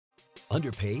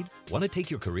Underpaid? Want to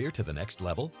take your career to the next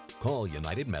level? Call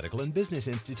United Medical and Business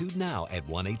Institute now at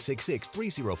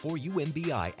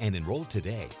 1-866-304-UMBI and enroll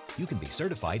today. You can be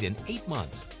certified in 8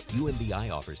 months.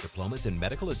 UMBI offers diplomas in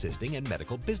medical assisting and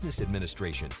medical business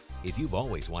administration. If you've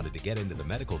always wanted to get into the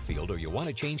medical field or you want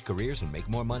to change careers and make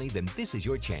more money, then this is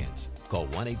your chance. Call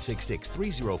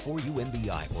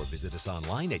 1-866-304-UMBI or visit us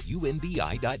online at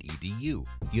umbi.edu.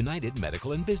 United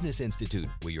Medical and Business Institute,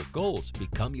 where your goals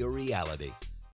become your reality.